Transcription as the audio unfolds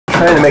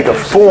Trying to make a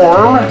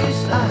form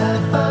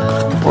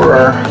for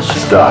our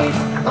stuff,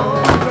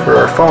 for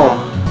our foam.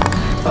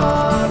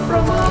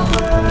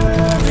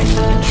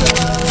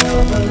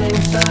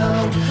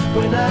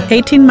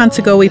 18 months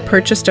ago, we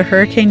purchased a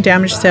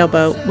hurricane-damaged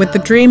sailboat with the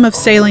dream of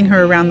sailing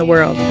her around the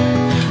world.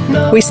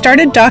 We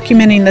started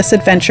documenting this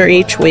adventure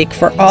each week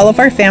for all of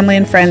our family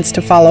and friends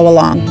to follow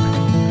along.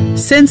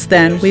 Since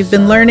then, we've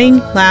been learning,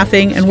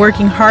 laughing, and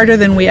working harder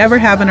than we ever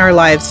have in our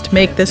lives to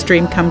make this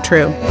dream come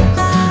true.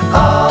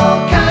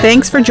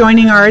 Thanks for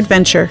joining our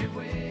adventure. Is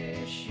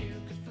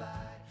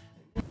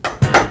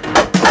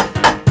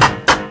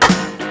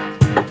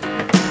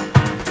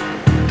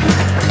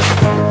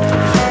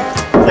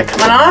it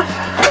coming off?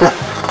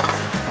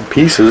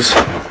 Pieces.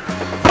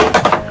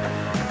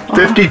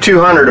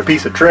 5,200 a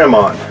piece of trim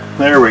on.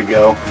 There we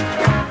go.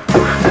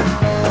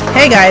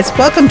 Hey guys,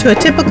 welcome to a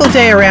typical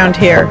day around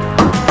here.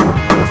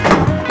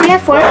 We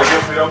have forks. Well, I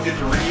guess we don't get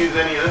to reuse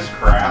any of this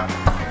crap.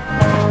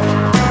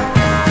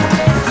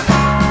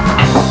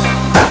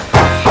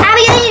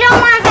 Abigail, you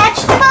don't want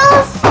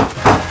vegetables?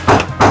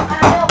 I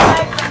don't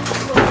like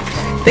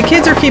vegetables. The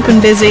kids are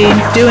keeping busy,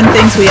 doing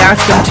things we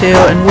ask them to,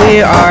 and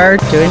we are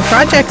doing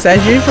projects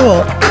as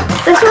usual.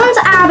 This one's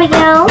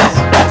Abigail's.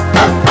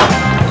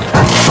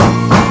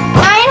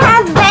 Mine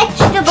has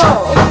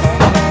vegetables.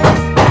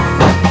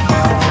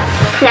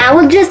 Now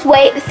we'll just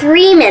wait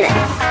 3 minutes.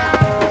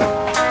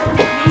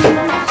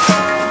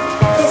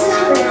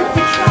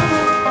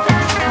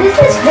 This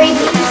is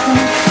crazy.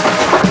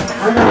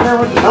 I don't know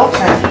what the belts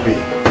have to be.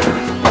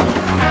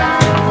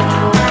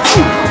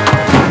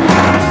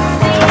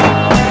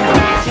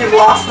 You've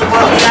lost the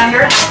boat,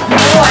 Sandra.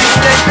 Oh, I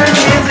said turn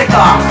the music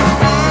off.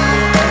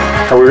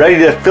 Are we ready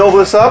to fill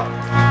this up?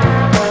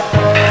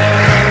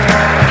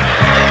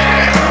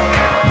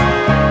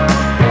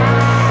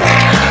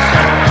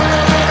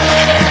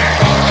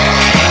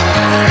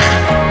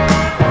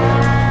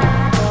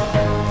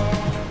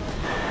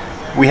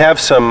 We have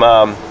some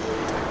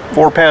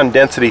 4-pound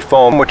density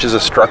foam, which is a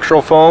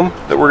structural foam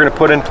that we're going to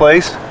put in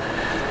place.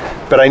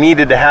 But I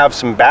needed to have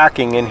some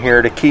backing in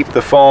here to keep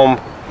the foam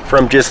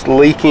from just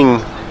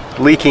leaking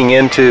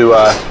into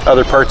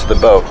other parts of the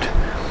boat.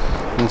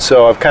 And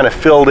so I've kind of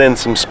filled in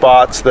some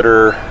spots that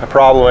are a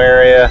problem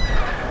area,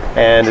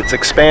 and it's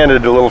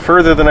expanded a little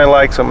further than I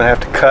like, so I'm going to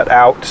have to cut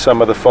out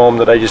some of the foam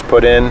that I just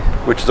put in,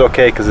 which is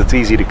okay because it's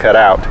easy to cut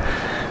out.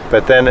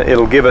 But then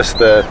it'll give us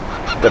the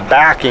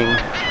backing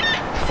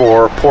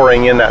for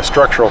pouring in that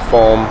structural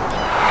foam.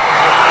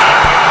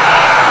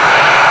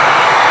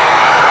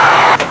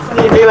 What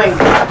are you doing?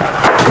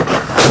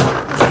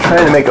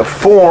 Trying to make a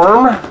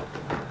form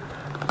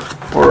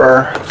for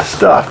our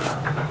stuff,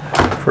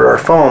 for our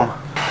foam.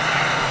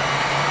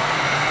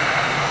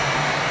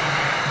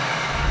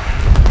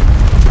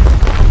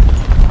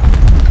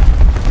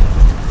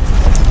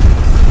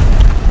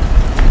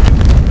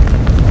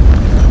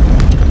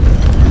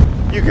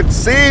 You can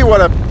see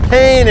what a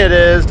pain it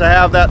is to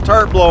have that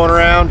tarp blowing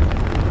around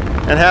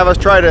and have us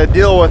try to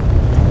deal with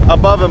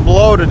above and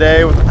below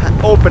today with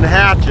open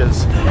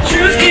hatches.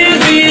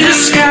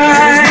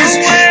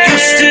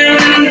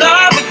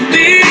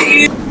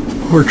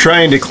 We're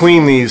trying to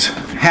clean these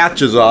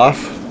hatches off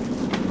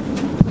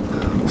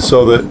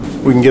so that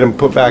we can get them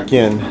put back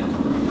in,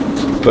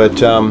 but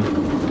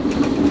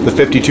the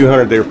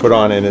 5,200 they were put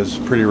on in is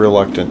pretty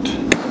reluctant.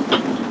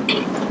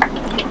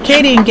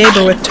 Katie and Gabe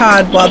are with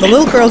Todd while the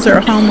little girls are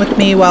at home with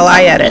me while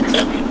I edit.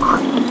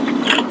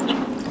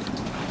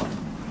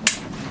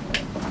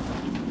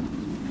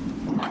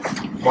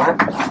 What?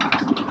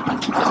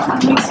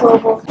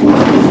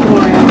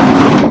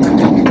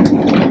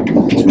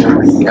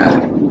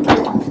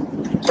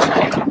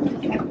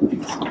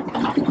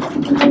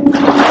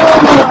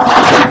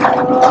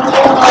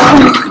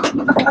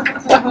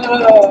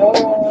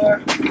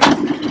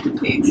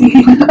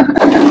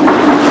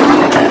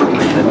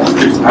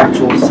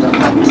 Actual stuff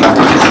on the side.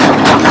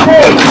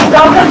 Hey,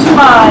 stop touching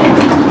mine.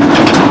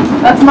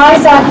 That's my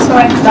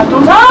satisfying stuff.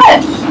 Don't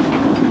touch.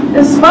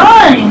 It's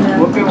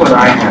mine. Look at what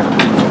I have.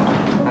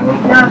 I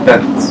don't know if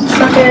that's...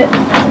 Suck it.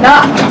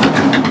 Nah.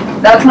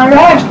 That's my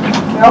rag.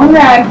 Your own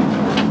rag.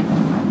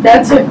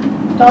 That's it.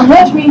 Don't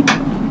touch me.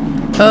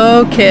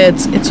 Oh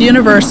kids, it's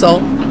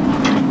universal.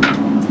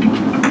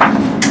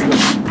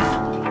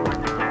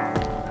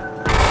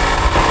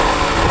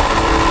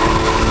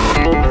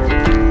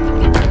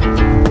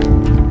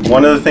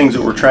 One of the things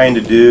that we're trying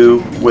to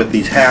do with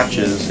these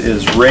hatches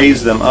is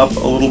raise them up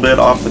a little bit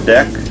off the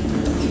deck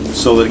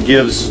so that it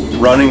gives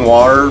running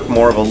water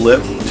more of a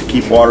lip to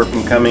keep water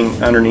from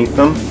coming underneath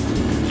them.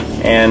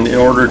 And in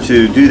order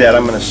to do that,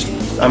 I'm going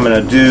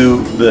to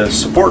do the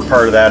support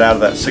part of that out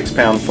of that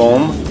 6-pound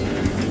foam.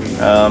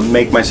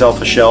 Make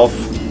myself a shelf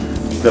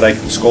that I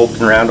can sculpt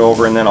and round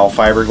over, and then I'll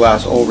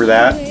fiberglass over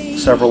that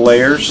several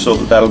layers so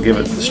that that'll give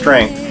it the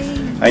strength.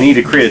 I need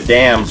to create a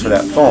dam for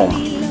that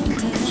foam.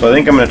 So I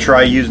think I'm going to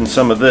try using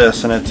some of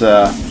this, and it's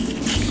a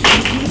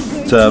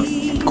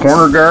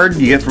corner guard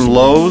you get from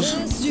Lowe's. I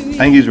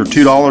think these were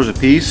 $2 a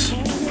piece,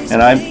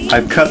 and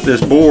I've cut this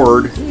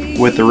board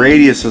with the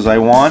radiuses I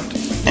want,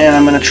 and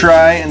I'm going to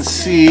try and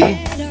see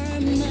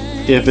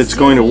if it's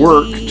going to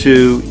work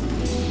to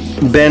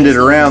bend it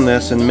around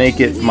this and make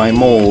it my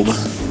mold.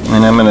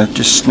 And I'm going to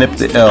just snip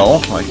the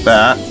L like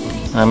that.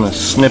 I'm going to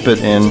snip it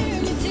in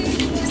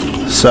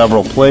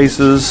several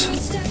places.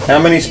 How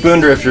many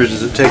Spoondrifters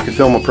does it take to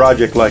film a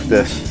project like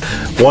this?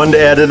 One to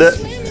edit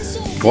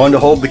it, one to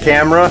hold the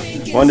camera,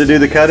 one to do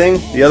the cutting,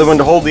 the other one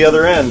to hold the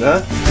other end,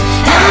 huh?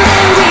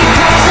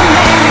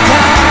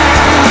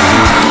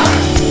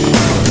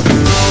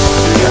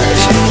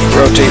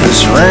 Rotate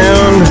this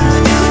around.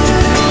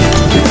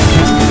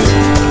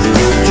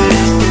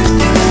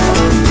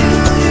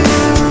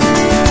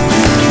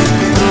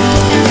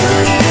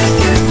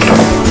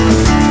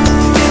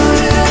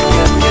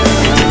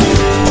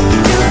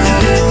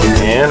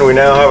 And we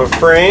now have a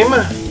frame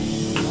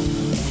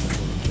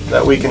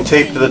that we can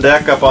tape to the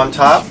deck up on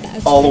top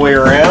all the way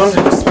around.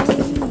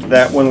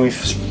 That when we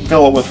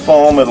fill it with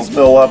foam, it'll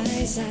fill up,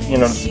 you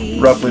know,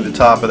 roughly the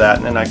top of that,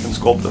 and then I can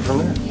sculpt it from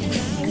there.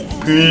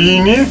 Pretty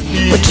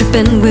nifty. We're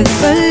tripping with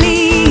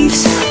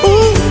beliefs,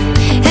 ooh,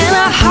 and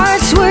our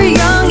hearts were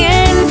young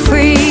and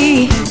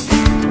free.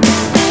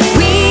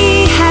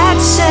 We had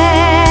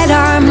set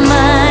our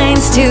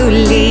minds to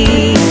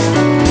leave,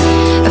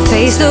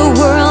 face the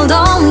world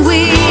on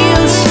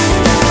wheels,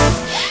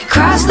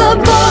 cross the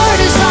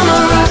borders of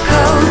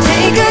Morocco,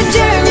 take a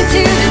journey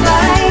to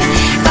Dubai,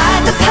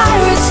 fight the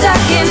pirates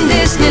stuck in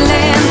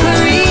Disneyland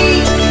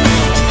Paris,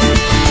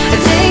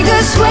 take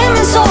a swim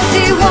in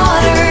salty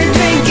water,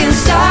 drinking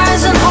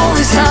stars and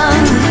holy sun,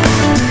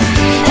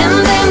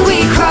 and then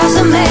we cross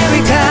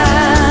America.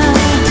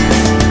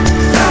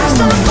 Cross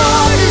the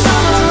borders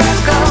of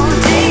Morocco,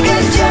 take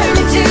a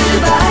journey to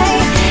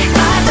Dubai,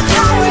 fight the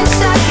pirates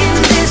stuck in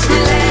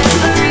Disneyland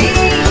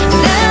Paris,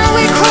 then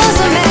we cross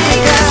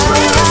America.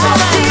 Swim in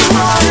salty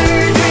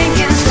water,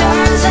 drinking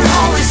stars and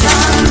holy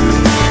sun,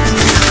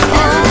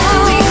 and then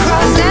we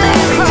cross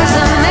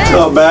America.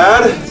 Not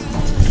bad.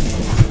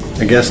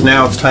 I guess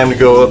now it's time to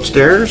go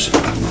upstairs,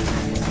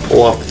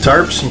 pull off the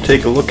tarps and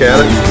take a look at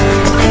it.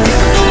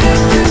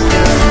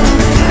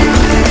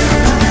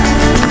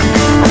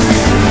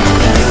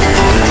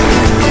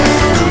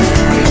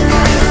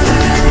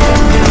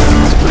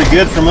 It's pretty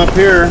good from up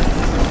here.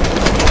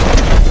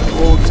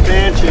 Full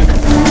expansion.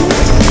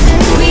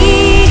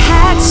 We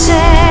had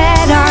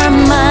set our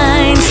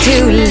minds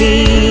to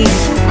leave,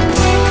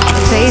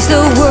 face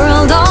the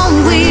world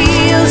on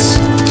wheels,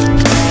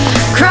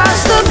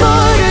 cross the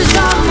borders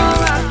of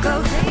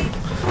Morocco.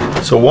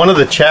 So one of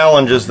the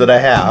challenges that I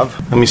have,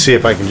 let me see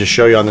if I can just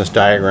show you on this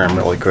diagram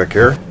really quick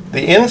here.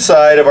 The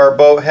inside of our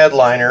boat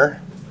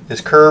headliner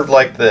is curved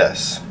like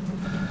this.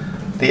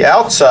 The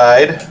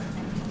outside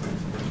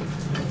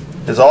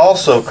is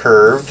also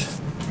curved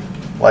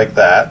like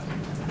that.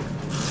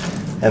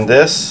 And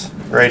this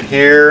right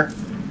here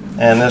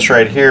and this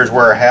right here is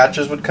where our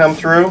hatches would come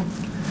through.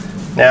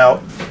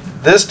 Now,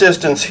 this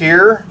distance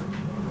here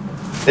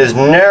is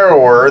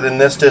narrower than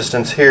this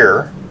distance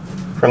here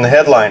from the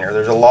headliner.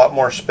 There's a lot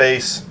more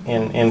space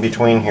in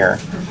between here.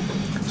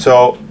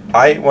 So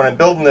when I'm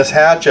building this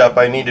hatch up,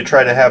 I need to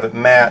try to have it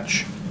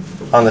match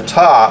on the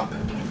top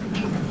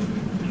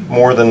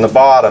more than the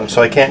bottom.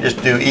 So I can't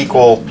just do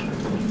equal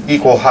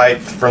height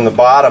from the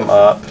bottom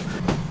up.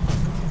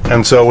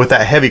 And so with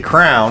that heavy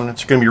crown,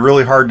 it's going to be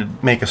really hard to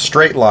make a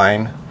straight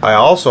line. I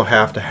also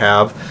have to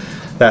have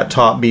that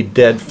top be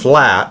dead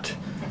flat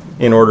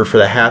in order for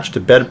the hatch to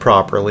bed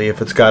properly.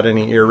 If it's got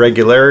any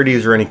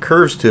irregularities or any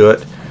curves to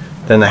it,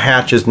 then the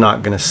hatch is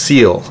not going to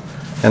seal.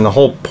 And the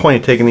whole point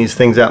of taking these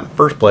things out in the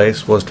first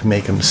place was to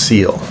make them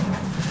seal.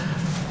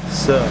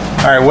 So,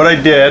 alright, what I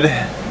did,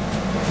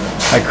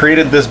 I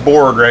created this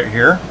board right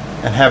here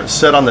and have it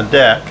set on the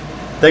deck.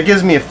 That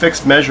gives me a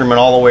fixed measurement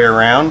all the way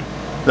around,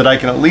 that I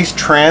can at least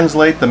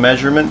translate the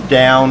measurement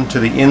down to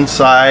the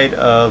inside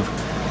of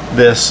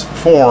this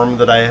form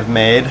that I have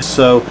made.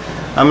 So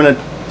I'm going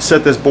to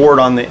set this board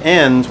on the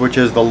ends, which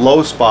is the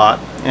low spot,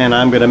 and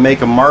I'm going to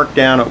make a mark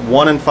down at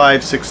 1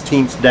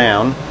 5/16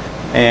 down,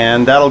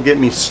 and that'll get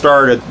me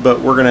started. But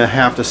we're going to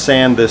have to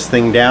sand this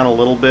thing down a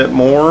little bit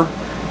more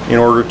in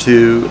order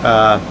to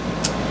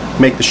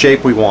make the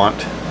shape we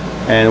want,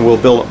 and we'll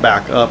build it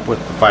back up with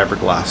the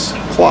fiberglass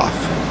cloth.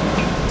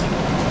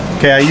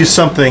 Okay, I used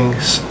something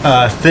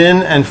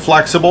thin and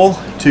flexible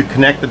to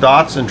connect the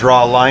dots and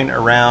draw a line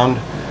around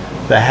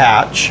the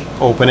hatch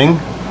opening.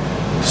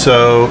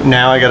 So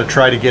now I got to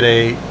try to get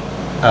a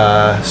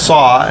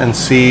saw and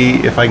see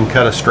if I can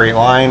cut a straight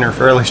line or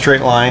fairly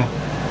straight line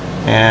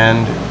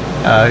and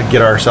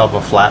get ourselves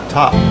a flat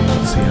top.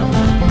 Let's see how.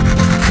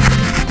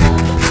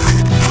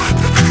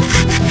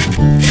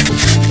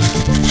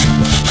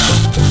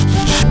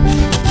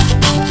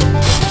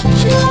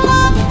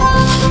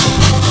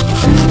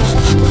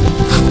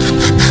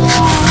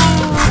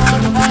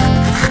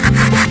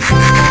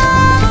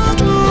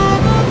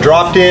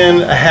 Dropped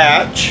in a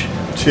hatch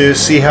to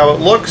see how it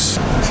looks.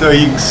 So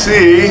you can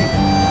see,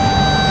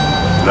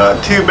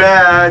 not too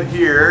bad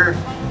here.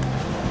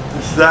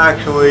 This is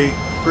actually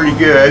pretty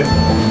good.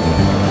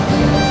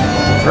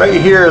 Right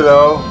here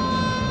though,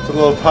 it's a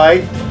little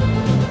tight.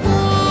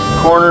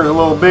 corners a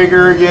little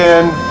bigger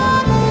again.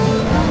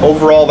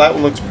 Overall, that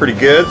one looks pretty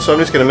good, so I'm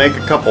just going to make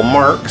a couple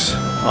marks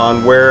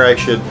on where I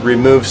should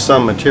remove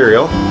some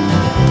material.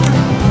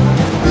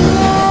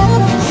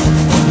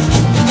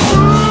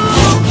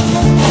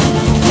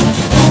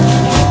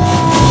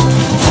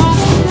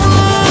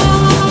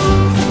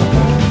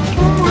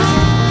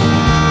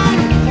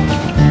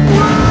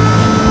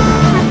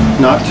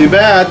 Not too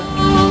bad.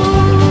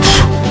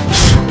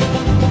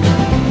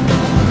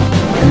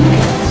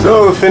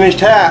 So, finished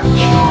hatch.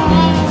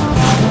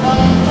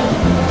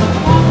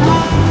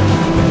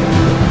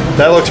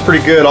 That looks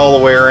pretty good all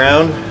the way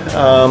around.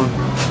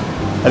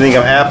 I think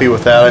I'm happy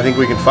with that. I think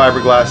we can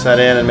fiberglass that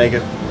in and make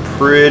it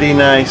pretty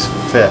nice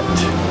fit.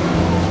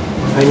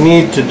 I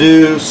need to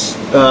do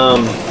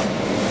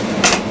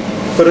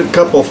put a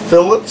couple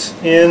fillets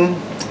in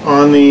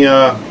on the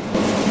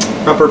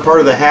upper part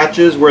of the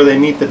hatches where they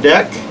meet the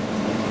deck,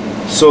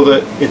 so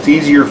that it's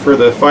easier for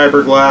the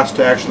fiberglass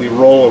to actually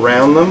roll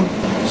around them.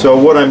 So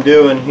what I'm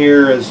doing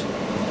here is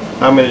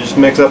I'm going to just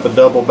mix up a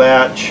double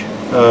batch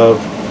of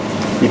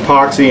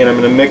epoxy, and I'm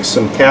going to mix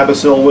some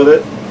Cabasil with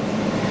it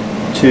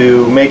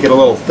to make it a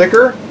little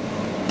thicker.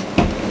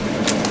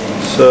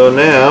 So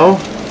now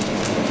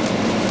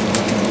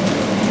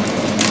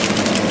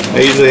I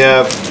usually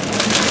have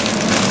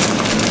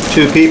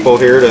 2 people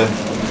here to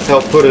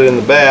help put it in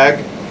the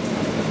bag,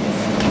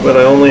 but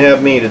I only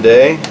have me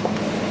today.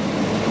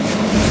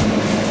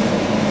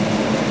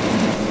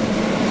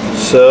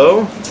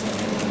 So,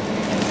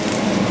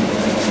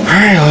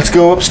 alright, let's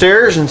go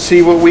upstairs and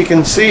see what we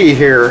can see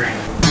here.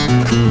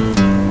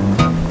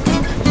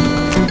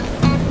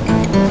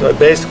 So I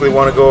basically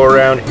want to go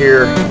around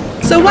here.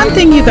 So one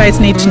thing you guys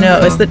need to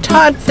know is that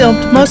Todd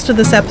filmed most of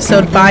this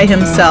episode by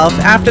himself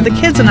after the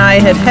kids and I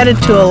had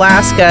headed to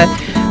Alaska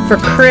for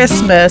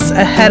Christmas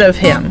ahead of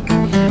him.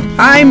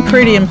 I'm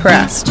pretty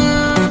impressed.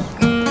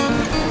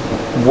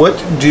 What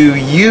do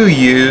you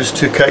use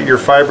to cut your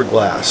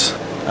fiberglass?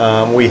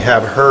 We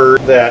have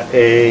heard that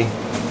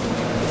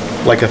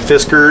like a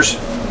Fisker's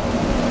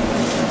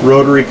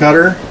rotary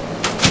cutter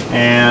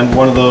and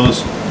one of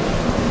those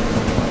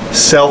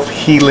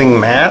self-healing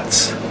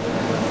mats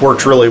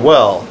works really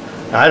well.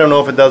 I don't know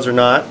if it does or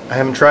not. I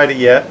haven't tried it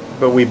yet,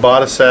 but we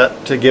bought a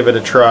set to give it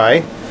a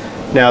try.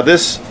 Now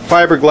this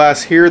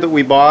fiberglass here that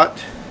we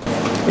bought,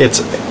 it's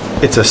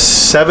a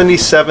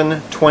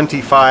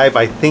 7725,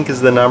 I think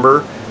is the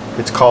number.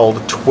 It's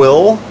called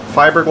Twill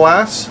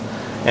fiberglass,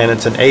 and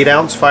it's an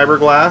 8-ounce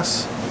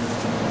fiberglass,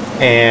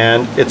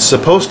 and it's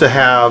supposed to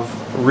have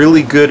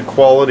really good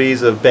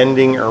qualities of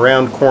bending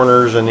around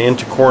corners and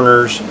into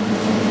corners.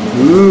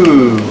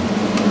 Ooh,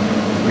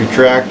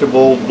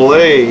 retractable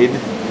blade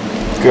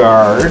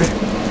guard.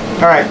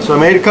 Alright, so I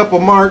made a couple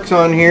marks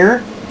on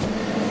here,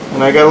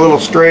 and I got a little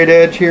straight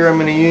edge here I'm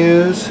going to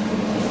use.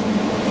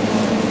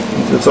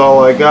 That's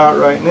all I got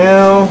right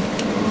now.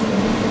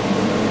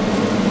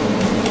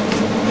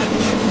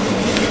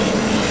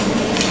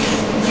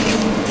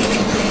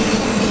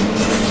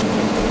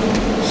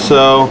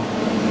 So,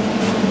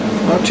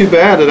 not too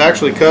bad. It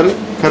actually cut it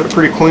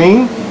pretty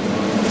clean.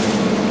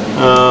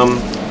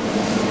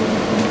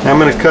 I'm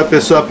going to cut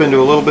this up into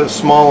a little bit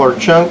smaller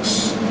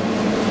chunks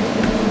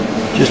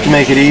just to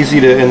make it easy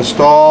to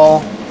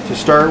install to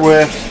start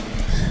with.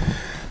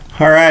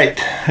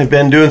 Alright, I've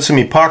been doing some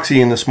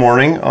epoxying this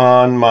morning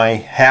on my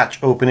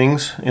hatch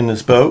openings in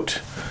this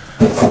boat,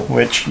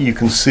 which you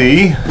can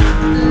see.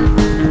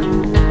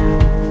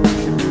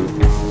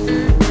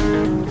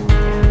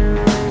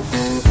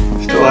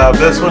 Still have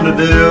this one to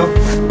do.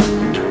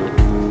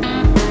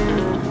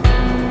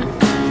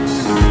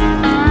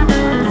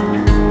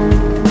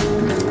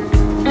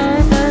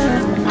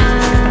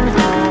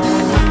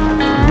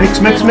 Mix,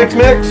 mix, mix,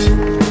 mix.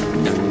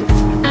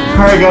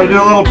 Alright, gotta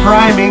do a little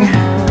priming.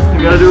 I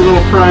gotta do a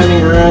little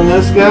priming around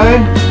this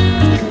guy.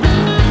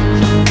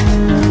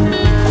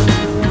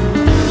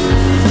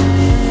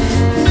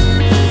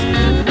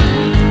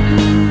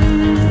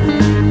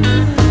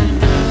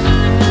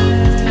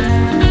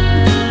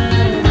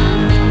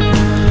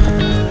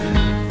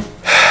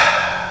 I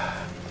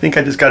think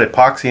I just got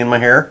epoxy in my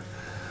hair.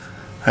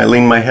 I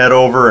leaned my head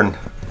over and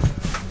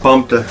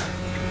bumped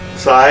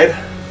aside.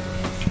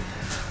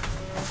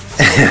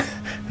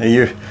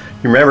 You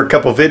remember a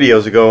couple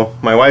videos ago,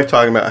 my wife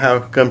talking about how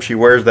come she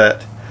wears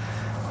that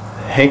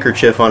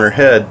handkerchief on her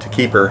head to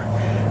keep her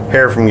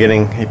hair from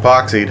getting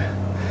epoxied.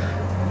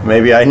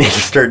 Maybe I need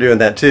to start doing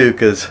that too,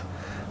 because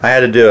I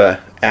had to do a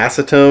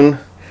acetone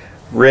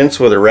rinse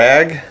with a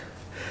rag,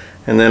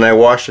 and then I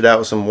washed it out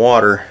with some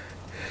water.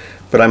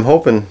 But I'm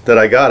hoping that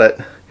I got it.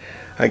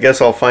 I guess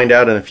I'll find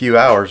out in a few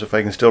hours if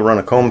I can still run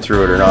a comb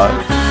through it or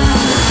not.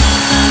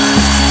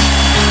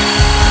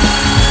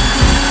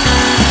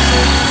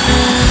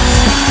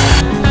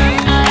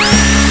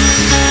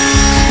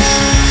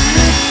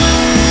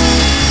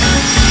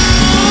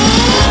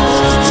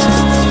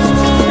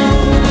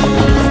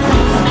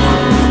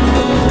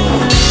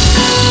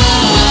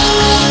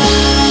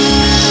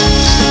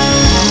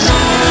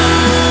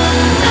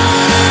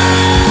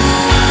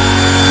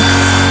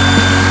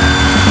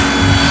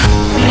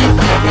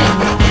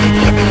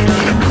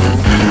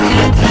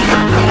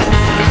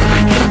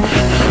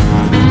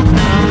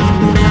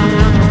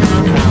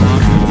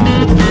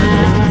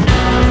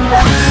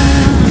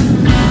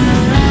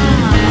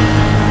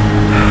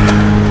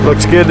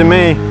 good to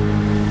me.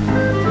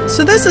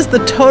 So this is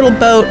the Total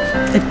Boat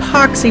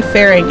epoxy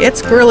fairing.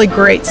 It's really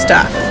great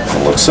stuff.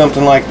 It looks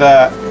something like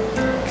that.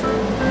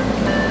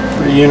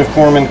 Pretty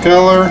uniform in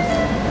color.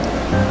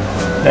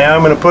 Now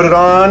I'm going to put it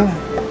on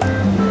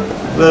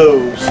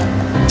those.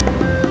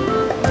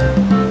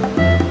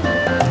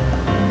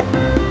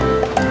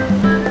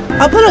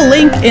 I'll put a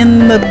link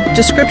in the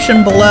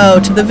description below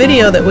to the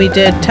video that we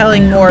did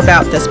telling more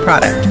about this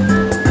product.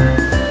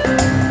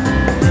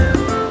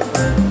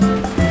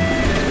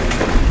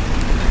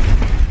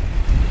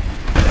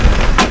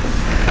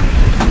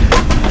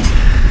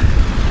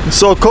 It's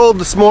so cold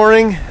this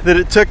morning that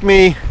it took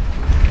me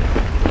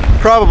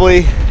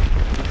probably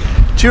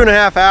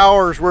 2.5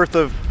 hours worth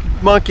of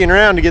monkeying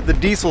around to get the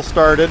diesel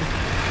started.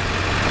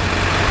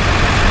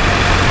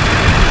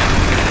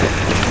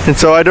 And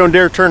so I don't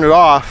dare turn it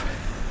off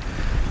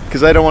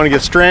because I don't want to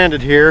get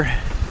stranded here.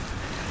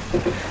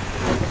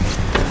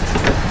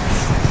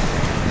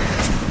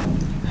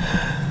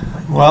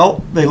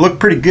 Well, they look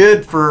pretty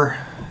good for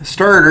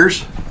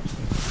starters.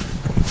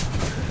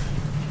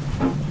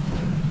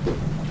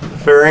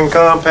 Fairing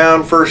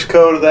compound, first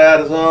coat of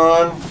that is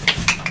on.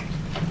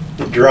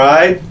 It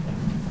dried,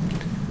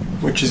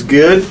 which is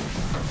good.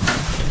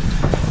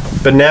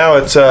 But now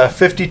it's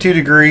 52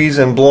 degrees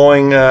and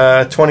blowing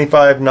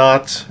 25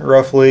 knots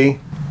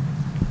roughly.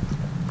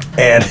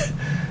 And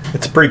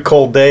it's a pretty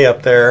cold day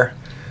up there.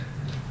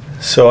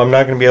 So I'm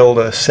not going to be able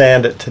to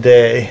sand it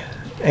today.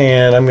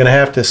 And I'm going to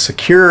have to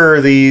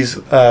secure these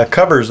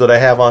covers that I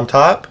have on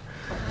top.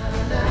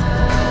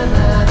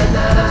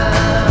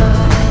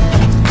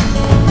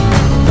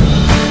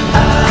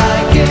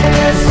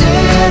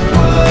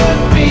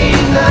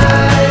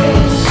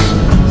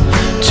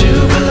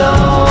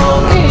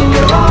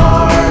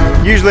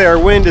 Usually our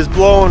wind is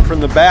blowing from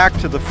the back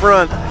to the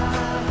front.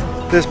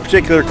 This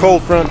particular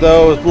cold front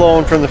though is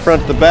blowing from the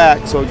front to the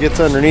back, so it gets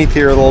underneath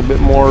here a little bit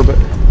more, but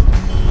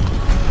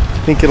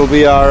I think it'll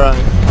be alright.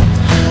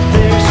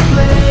 There's a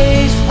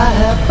place I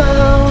have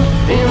found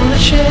in the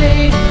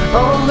shade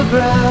on the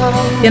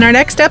ground. In our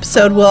next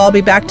episode, we'll all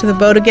be back to the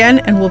boat again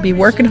and we'll be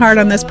working hard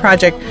on this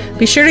project.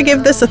 Be sure to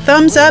give this a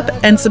thumbs up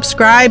and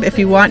subscribe if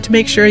you want to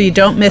make sure you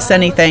don't miss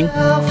anything.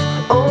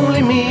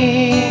 Only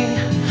me.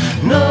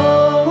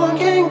 No one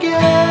can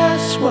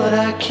guess what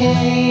I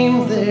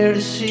came there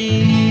to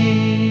see.